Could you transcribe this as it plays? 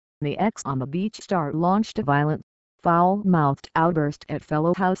The Ex on the Beach star launched a violent, foul-mouthed outburst at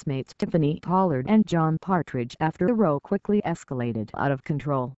fellow housemates Tiffany Pollard and John Partridge after the row quickly escalated out of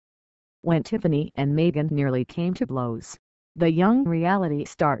control. When Tiffany and Megan nearly came to blows, the young reality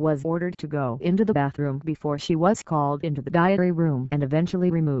star was ordered to go into the bathroom before she was called into the diary room and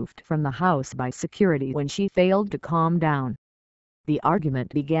eventually removed from the house by security when she failed to calm down. The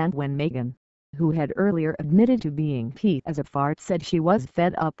argument began when Megan, who had earlier admitted to being peeved as a fart, said she was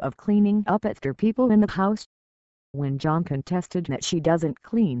fed up of cleaning up after people in the house. When John contested that she doesn't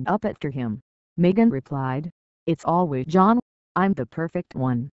clean up after him, Megan replied, "It's always John. I'm the perfect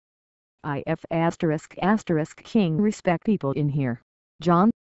one. King respect people in here, John.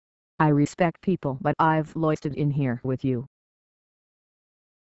 I respect people, but I've loitered in here with you.